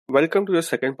Welcome to the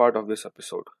second part of this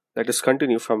episode. Let us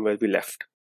continue from where we left.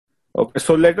 Okay,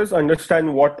 so let us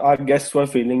understand what our guests were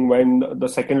feeling when the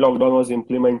second lockdown was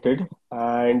implemented.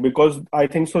 And because I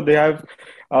think so, they have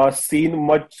seen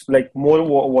much like more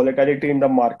volatility in the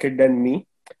market than me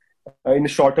in a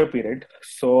shorter period.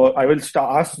 So I will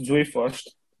ask Zui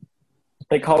first.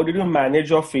 Like, how did you manage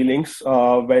your feelings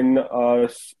when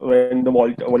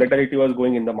the volatility was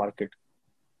going in the market?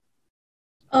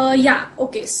 Yeah,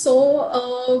 okay.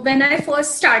 So, when I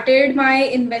first started my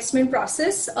investment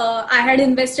process, I had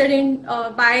invested in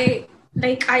I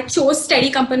chose steady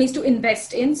companies to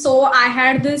invest in. So, I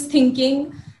had this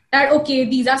thinking that, okay,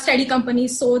 these are steady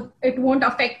companies, so it won't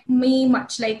affect me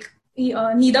much,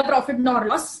 neither profit nor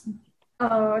loss.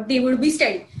 They would be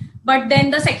steady. But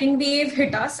then the second wave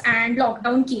hit us and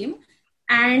lockdown came.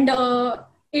 And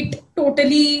it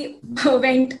totally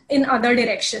went in other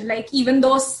direction. Like even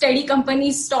those steady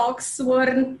company stocks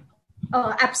were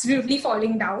absolutely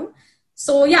falling down.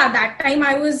 So yeah, that time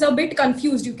I was a bit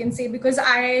confused, you can say, because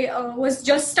I was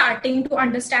just starting to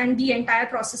understand the entire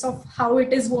process of how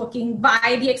it is working,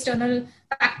 why the external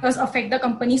factors affect the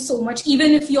company so much,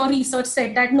 even if your research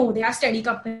said that no, they are steady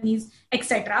companies,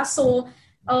 etc. So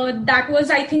that was,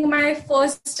 I think, my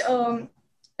first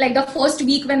like the first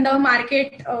week when the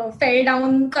market fell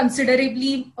down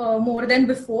considerably more than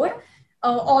before.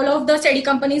 All of the steady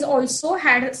companies also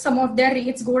had some of their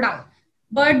rates go down.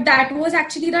 But that was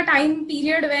actually the time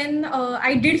period when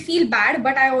I did feel bad,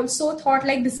 but I also thought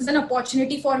like this is an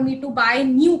opportunity for me to buy a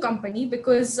new company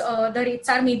because the rates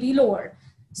are maybe lower.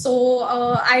 So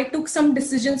I took some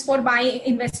decisions for buying,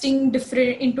 investing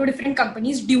into different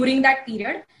companies during that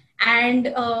period.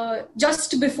 And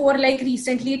just before, like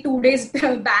recently, 2 days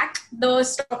back, the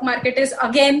stock market is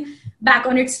again back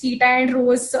on its feet and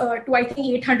rose to, I think,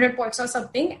 800 points or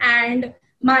something. And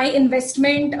my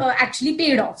investment actually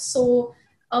paid off. So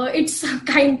it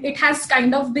has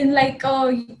kind of been like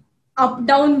a up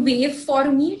down wave for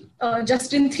me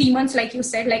just in 3 months, like you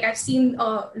said. Like I've seen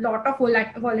a lot of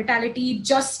volatility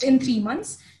just in 3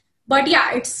 months. But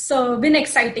yeah, it's been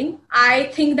exciting.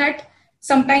 I think that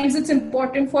sometimes it's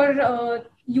important for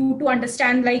you to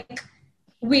understand, like,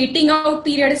 waiting out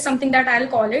period is something that I'll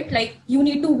call it. Like you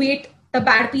need to wait the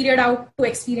bad period out to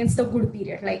experience the good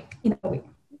period, like in a way.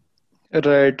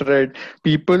 Right.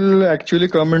 People actually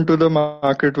come into the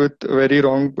market with very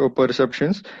wrong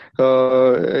perceptions,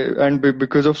 and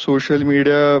because of social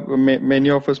media,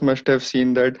 many of us must have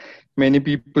seen that many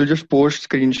people just post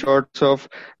screenshots of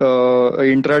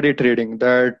intraday trading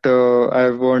that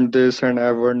I've earned this and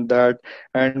I've earned that,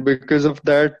 and because of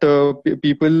that,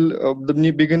 people, the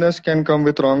new beginners can come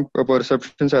with wrong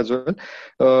perceptions as well.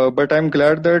 But I'm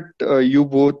glad that you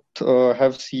both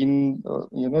have seen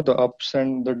the ups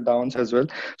and the downs as well.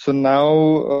 So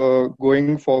now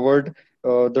going forward,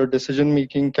 the decision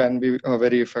making can be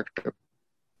very effective.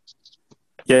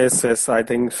 Yes, I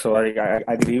think so. I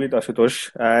agree with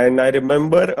Ashutosh. And I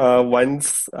remember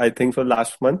once, I think so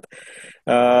last month,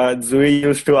 Zui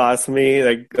used to ask me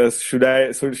like, should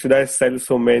I sell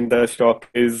Sumin? The stock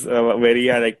is very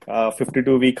high, like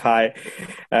 52-week high,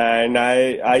 and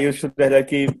I used to tell her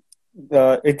ki,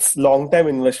 it's long time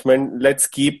investment. Let's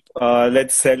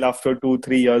sell after 2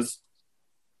 3 years,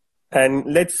 and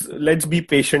let's be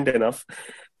patient enough.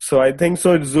 So I think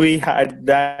so. Zui had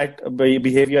that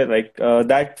behavior, like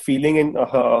that feeling in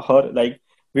her, like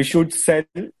we should sell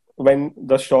when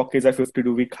the stock is at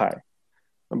 52-week high,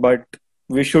 but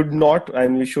we should not,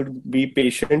 and we should be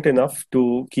patient enough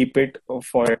to keep it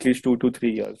for at least 2 to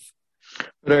 3 years.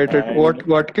 Right. And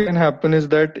What can happen is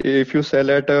that if you sell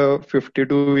at a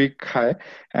 52-week high,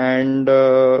 and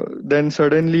then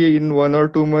suddenly in 1 or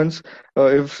 2 months,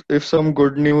 if some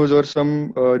good news or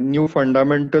some new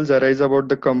fundamentals arise about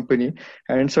the company,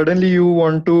 and suddenly you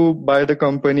want to buy the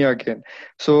company again,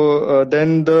 so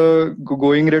then the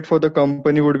going rate for the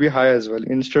company would be high as well,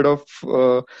 instead of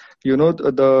the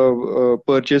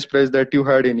purchase price that you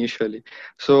had initially.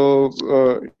 So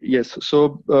yes,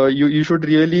 so you should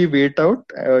really wait out.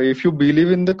 If you believe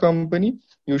in the company,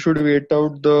 you should wait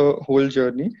out the whole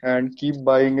journey and keep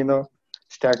buying in a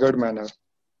staggered manner.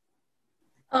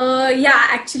 Yeah,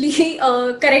 actually,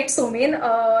 correct, Somen.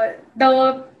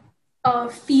 The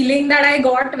feeling that I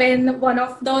got when one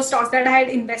of the stocks that I had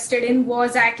invested in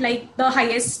was at like the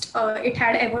highest it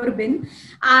had ever been,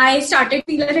 I started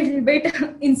feel a little bit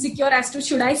insecure as to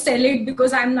should I sell it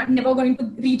because I'm never going to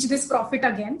reach this profit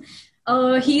again.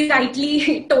 He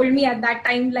rightly told me at that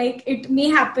time, like, it may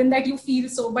happen that you feel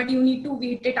so, but you need to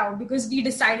wait it out because we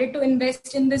decided to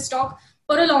invest in this stock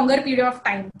for a longer period of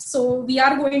time. So we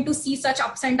are going to see such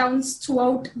ups and downs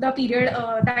throughout the period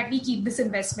that we keep this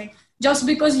investment. just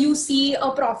because you see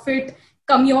a profit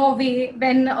come your way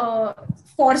when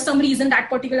for some reason that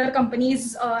particular company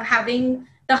is having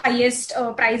the highest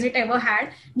price it ever had,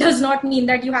 does not mean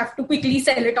that you have to quickly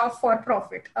sell it off for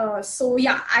profit. So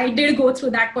yeah, I did go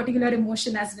through that particular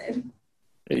emotion as well.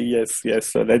 Yes, yes.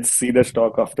 So let's see the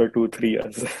stock after 2, 3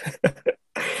 years.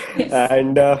 Yes.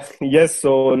 And yes,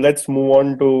 so let's move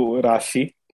on to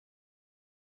Rashi.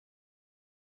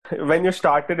 When you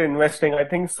started investing, I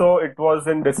think so it was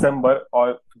in December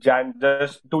or Jan,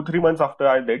 just 2, 3 months after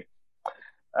I did.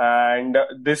 And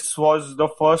this was the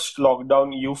first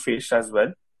lockdown you faced as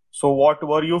well. So what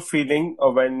were you feeling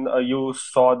when you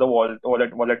saw the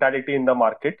volatility in the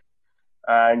market?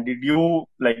 And did you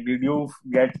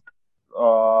get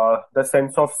the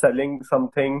sense of selling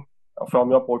something from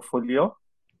your portfolio?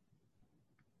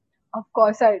 Of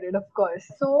course I did, of course.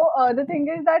 So the thing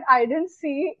is that I didn't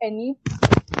see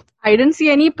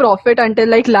any profit until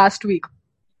like last week.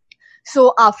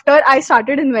 So after I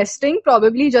started investing,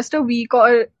 probably just a week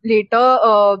or later,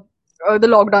 the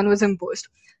lockdown was imposed.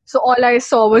 So all I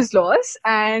saw was loss,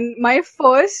 and my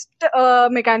first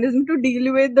mechanism to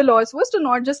deal with the loss was to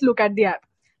not just look at the app.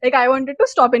 Like I wanted to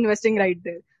stop investing right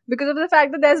there because of the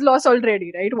fact that there's loss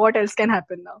already, right? What else can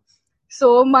happen now?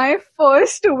 So my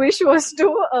first wish was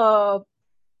to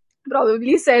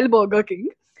probably sell Burger King.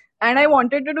 And I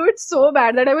wanted to do it so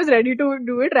bad that I was ready to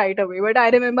do it right away. But I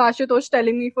remember Ashutosh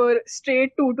telling me for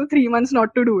straight 2 to 3 months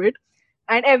not to do it.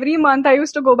 And every month I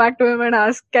used to go back to him and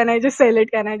ask, can I just sell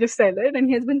it? Can I just sell it? And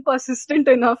he has been persistent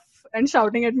enough and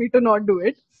shouting at me to not do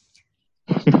it.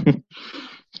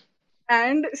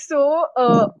 And so,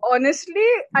 honestly,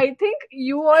 I think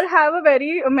you all have a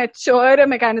very mature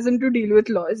mechanism to deal with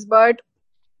loss. But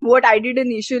what I did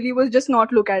initially was just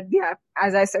not look at the app,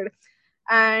 as I said.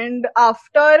 And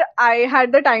after I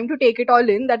had the time to take it all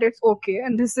in, that it's okay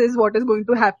and this is what is going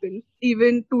to happen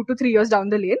even 2 to 3 years down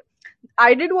the lane,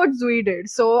 I did what Zui did.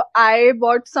 So I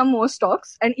bought some more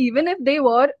stocks, and even if they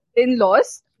were in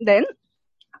loss, then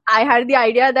I had the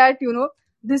idea that,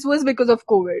 this was because of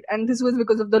COVID and this was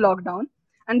because of the lockdown,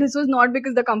 and this was not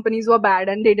because the companies were bad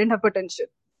and they didn't have potential.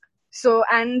 So,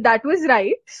 and that was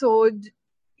right. So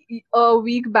a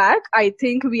week back, I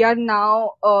think we are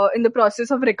now in the process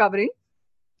of recovering.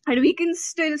 And we can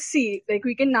still see,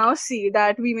 we can now see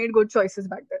that we made good choices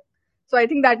back then. So I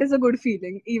think that is a good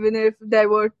feeling, even if there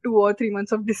were 2 or 3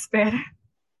 months of despair.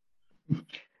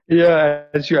 Yeah,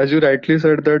 as you rightly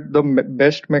said, that the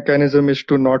best mechanism is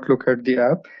to not look at the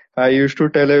app. I used to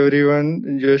tell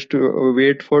everyone just to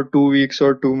wait for 2 weeks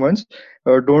or 2 months.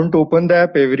 Don't open the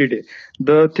app every day.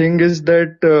 The thing is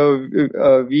that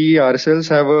we ourselves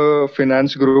have a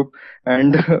finance group,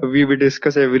 and we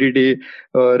discuss every day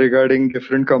regarding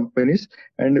different companies,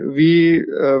 and we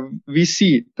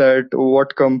see that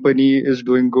what company is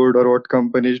doing good or what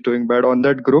company is doing bad on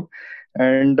that group.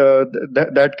 And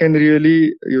that can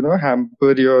really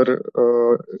hamper your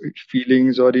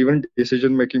feelings or even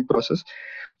decision making process.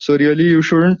 So really you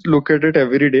shouldn't look at it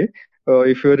every day.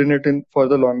 If you're in it for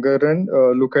the longer run,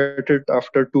 look at it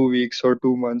after 2 weeks or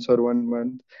 2 months or 1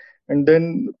 month, and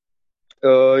then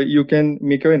you can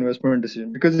make your investment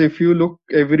decision. Because if you look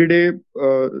every day,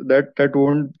 that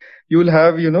won't,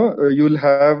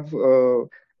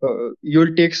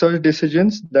 you'll take such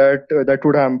decisions that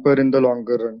would hamper in the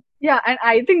longer run. Yeah, and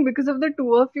I think because of the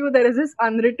two of you, there is this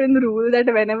unwritten rule that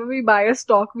whenever we buy a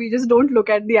stock, we just don't look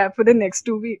at the app for the next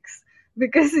 2 weeks.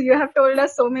 Because you have told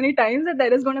us so many times that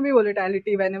there is going to be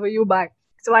volatility whenever you buy.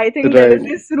 So I think there is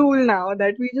this rule now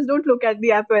that we just don't look at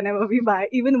the app whenever we buy,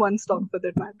 even one stock for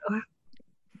that matter.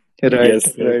 Right,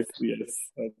 yes.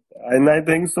 And I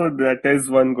think so that is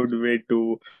one good way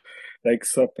to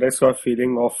suppress your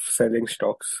feeling of selling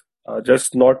stocks.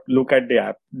 Just not look at the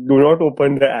app. Do not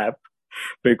open the app,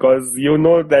 because you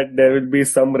know that there will be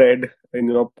some red in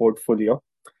your portfolio.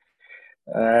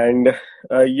 And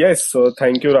yes, so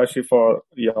thank you, Rashi, for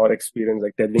your experience,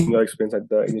 telling your experience at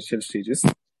the initial stages.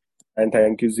 And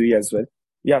thank you, Zui, as well.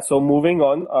 Yeah, so moving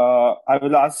on, I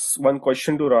will ask one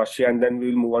question to Rashi and then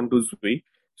we'll move on to Zui.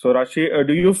 So Rashi,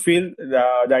 do you feel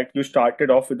that you started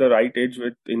off with the right age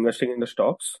with investing in the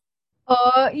stocks?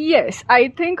 Yes, I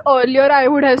think earlier I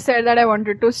would have said that I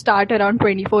wanted to start around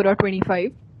 24 or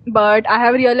 25. But I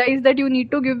have realized that you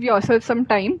need to give yourself some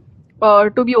time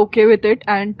to be okay with it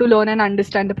and to learn and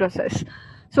understand the process.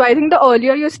 So I think the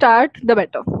earlier you start, the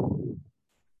better.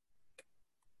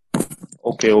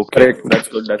 Okay. That's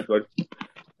good.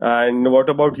 And what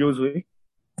about you, Zui?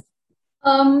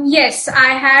 Yes, I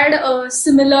had a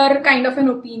similar kind of an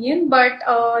opinion, but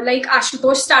like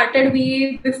Ashutosh started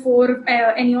way before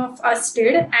any of us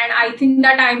did, and I think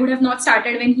that I would have not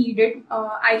started when he did.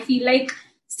 I feel like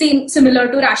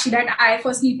similar to Rashi, that I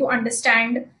first need to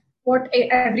understand what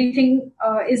everything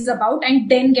is about and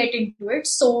then get into it.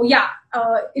 So yeah,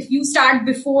 if you start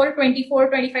before 24,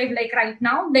 25, like right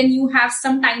now, then you have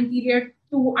some time period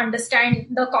to understand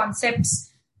the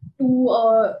concepts,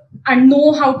 to and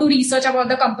know how to research about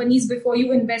the companies before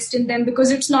you invest in them, because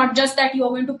it's not just that you're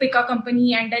going to pick a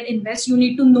company and then invest. You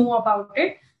need to know about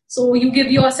it. So you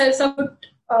give yourself a good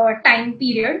time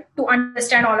period to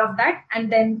understand all of that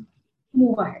and then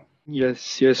move ahead.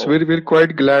 Yes, we're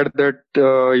quite glad that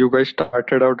you guys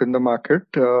started out in the market,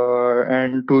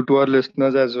 and to our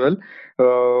listeners as well,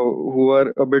 who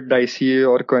are a bit dicey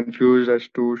or confused as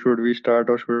to should we start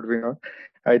or should we not.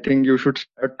 I think you should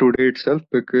start today itself,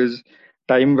 because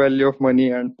time value of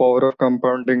money and power of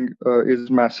compounding is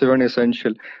massive and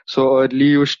essential. So early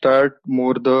you start,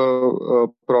 more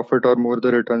the profit or more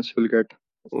the returns you'll get.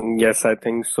 Yes, I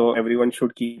think so. Everyone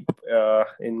should keep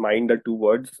in mind the two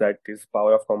words, that is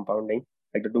power of compounding,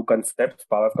 like the two concepts,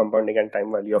 power of compounding and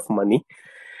time value of money.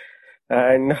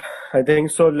 And I think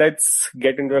so. Let's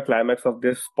get into the climax of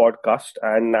this podcast.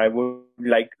 And I would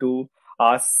like to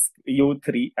ask you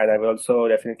three, and I will also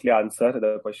definitely answer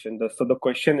the question. So the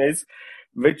question is,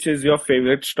 which is your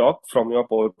favorite stock from your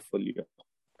portfolio?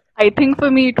 I think for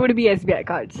me it would be SBI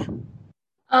Cards.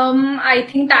 I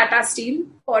think Tata Steel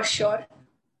for sure.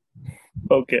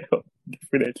 Okay,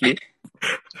 definitely.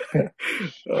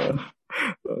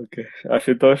 Okay,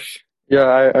 Ashutosh.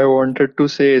 Yeah, I wanted to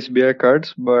say SBI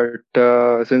Cards, but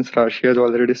since Rashi has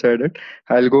already said it,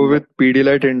 I'll go with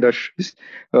Pidilite Industries.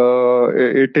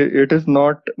 It is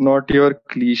not your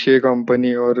cliche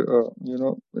company, or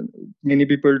many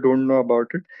people don't know about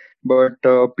it, but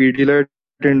Pidilite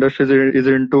Industries is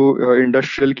into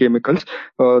industrial chemicals,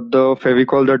 the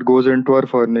Fevicol that goes into our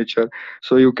furniture.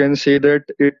 So you can say that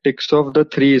it ticks off the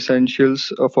three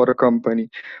essentials for a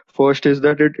company. First is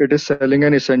that it is selling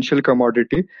an essential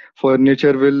commodity.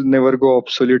 Furniture will never go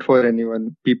obsolete for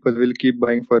anyone. People will keep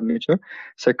buying furniture.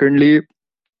 Secondly,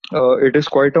 it is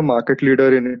quite a market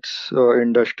leader in its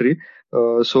industry.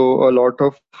 So a lot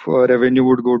of revenue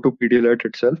would go to Pidilite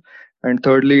itself. And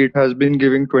thirdly, it has been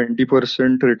giving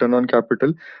 20% return on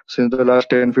capital since the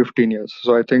last 10-15 years.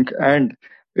 So I think, and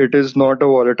it is not a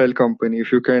volatile company.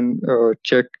 If you can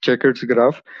check its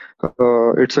graph,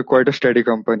 it's a quite a steady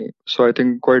company. So I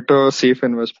think quite a safe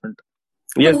investment.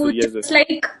 Yes, To yes, just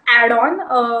like add on,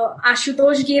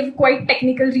 Ashutosh gave quite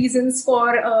technical reasons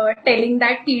for telling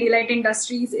that Pidilite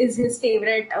Industries is his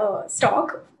favorite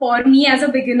stock. For me as a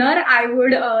beginner, I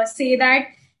would say that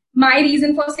my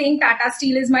reason for saying Tata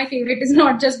Steel is my favorite is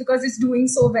not just because it's doing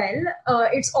so well.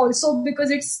 It's also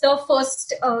because it's the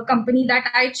first company that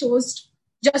I chose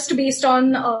just based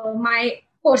on my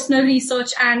personal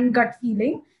research and gut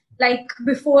feeling. Like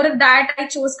before that, I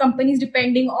chose companies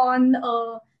depending on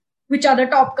which other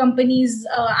top companies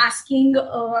asking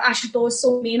Ashutosh,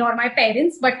 Somen, or my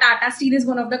parents. But Tata Steel is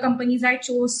one of the companies I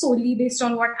chose solely based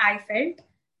on what I felt.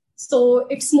 So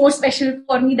it's more special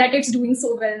for me that it's doing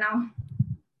so well now.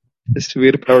 Yes,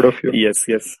 we're proud of you. yes.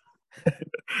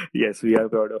 Yes, we are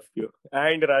proud of you.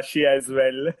 And Rashi as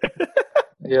well.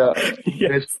 Yeah,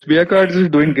 Yes. SBI Cards is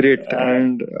doing great,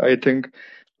 and I think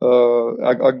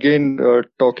again,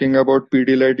 talking about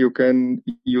Pidilite, you can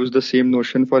use the same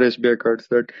notion for SBI Cards,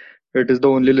 that it is the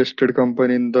only listed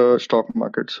company in the stock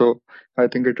market. So I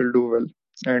think it will do well.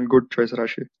 And good choice,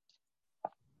 Rashi.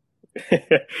 Yes,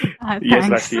 Thanks.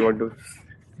 Rashi, you want to?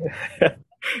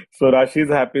 So Rashi is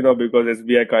happy now because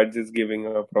SBI Cards is giving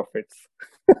her profits.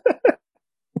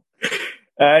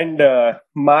 And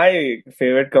my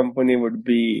favorite company would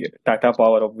be Tata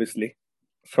Power, obviously.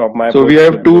 From my So we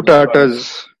have two portfolio.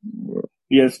 Tatas.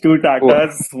 Yes, two Oh,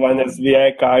 Tatas, one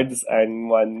SBI Cards and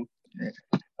one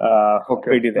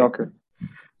okay, Pidilite. okay.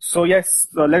 So yes,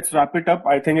 so let's wrap it up.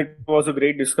 I think it was a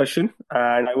great discussion,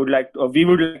 and we would like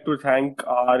to thank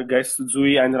our guests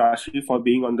Zui and Rashi for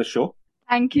being on the show.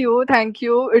 Thank you.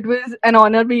 It was an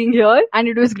honor being here, and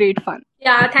it was great fun.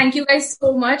 Yeah, thank you guys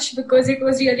so much, because it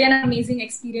was really an amazing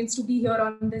experience to be here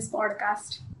on this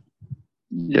podcast.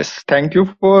 Yes, thank you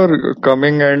for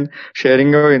coming and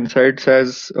sharing your insights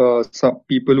as some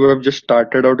people who have just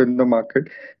started out in the market.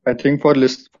 I think for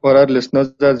our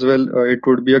listeners as well, it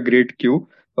would be a great cue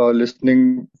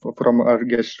listening from our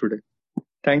guests today.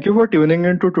 Thank you for tuning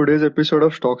in to today's episode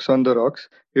of Stocks on the Rocks.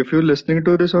 If you're listening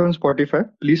to this on Spotify,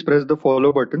 please press the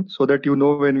follow button so that you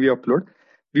know when we upload.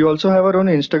 We also have our own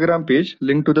Instagram page.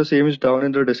 Link to the same is down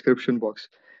in the description box.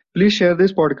 Please share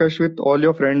this podcast with all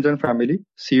your friends and family.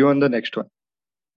 See you on the next one.